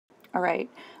All right,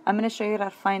 I'm going to show you how to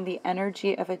find the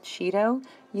energy of a Cheeto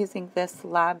using this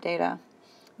lab data.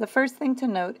 The first thing to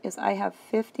note is I have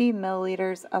 50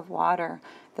 milliliters of water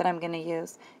that I'm going to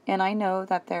use, and I know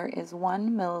that there is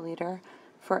 1 milliliter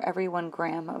for every 1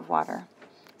 gram of water.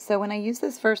 So when I use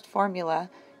this first formula,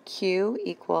 Q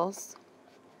equals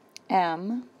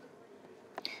M,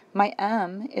 my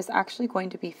M is actually going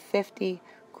to be 50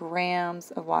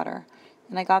 grams of water,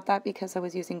 and I got that because I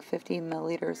was using 50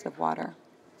 milliliters of water.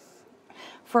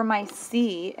 For my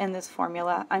C in this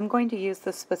formula, I'm going to use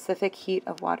the specific heat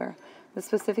of water. The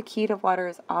specific heat of water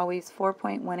is always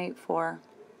 4.184,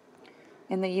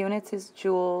 and the units is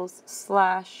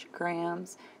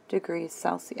joules/grams degrees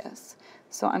Celsius.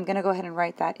 So I'm going to go ahead and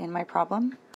write that in my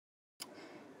problem.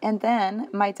 And then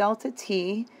my delta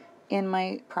T in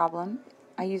my problem,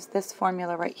 I use this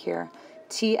formula right here.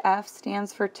 TF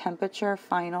stands for temperature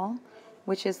final,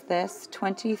 which is this,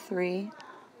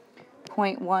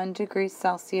 23.1 degrees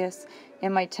Celsius,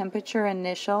 and my temperature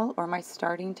initial, or my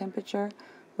starting temperature,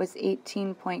 was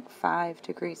 18.5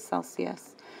 degrees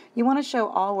Celsius. You want to show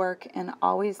all work and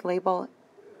always label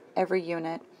every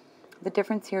unit. The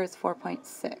difference here is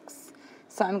 4.6.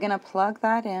 So I'm going to plug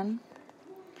that in.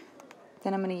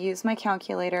 Then I'm going to use my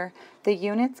calculator. The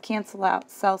units cancel out,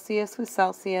 Celsius with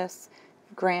Celsius,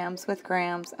 grams with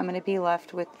grams. I'm going to be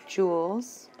left with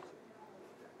joules.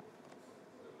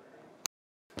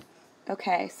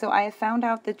 Okay, so I have found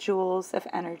out the joules of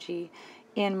energy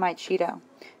in my Cheeto.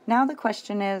 Now the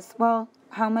question is, well,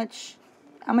 how much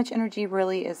energy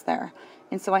really is there?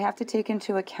 And so I have to take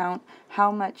into account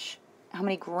how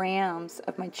many grams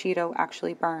of my Cheeto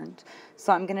actually burned.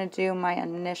 So I'm going to do my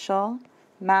initial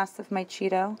mass of my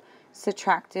Cheeto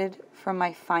subtracted from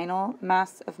my final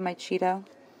mass of my Cheeto.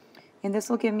 And this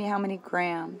will give me how many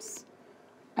grams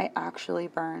I actually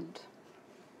burned.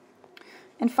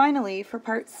 And finally, for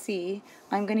part C,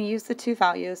 I'm going to use the two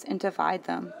values and divide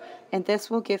them. And this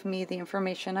will give me the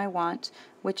information I want,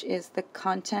 which is the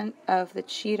content of the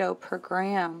Cheeto per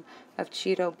gram of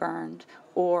Cheeto burned,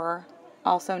 or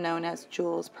also known as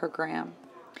joules per gram.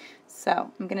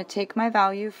 So I'm going to take my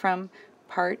value from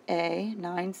part A,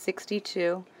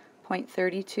 962.32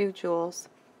 joules.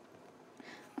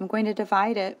 I'm going to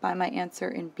divide it by my answer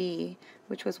in B,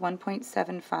 which was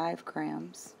 1.75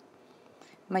 grams.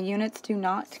 My units do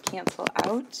not cancel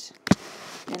out,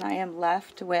 and I am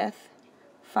left with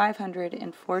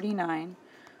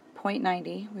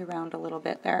 549.90. We round a little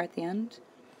bit there at the end.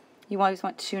 You always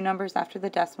want two numbers after the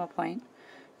decimal point,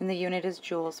 and the unit is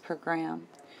joules per gram.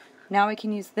 Now I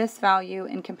can use this value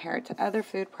and compare it to other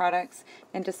food products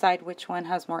and decide which one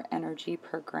has more energy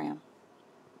per gram.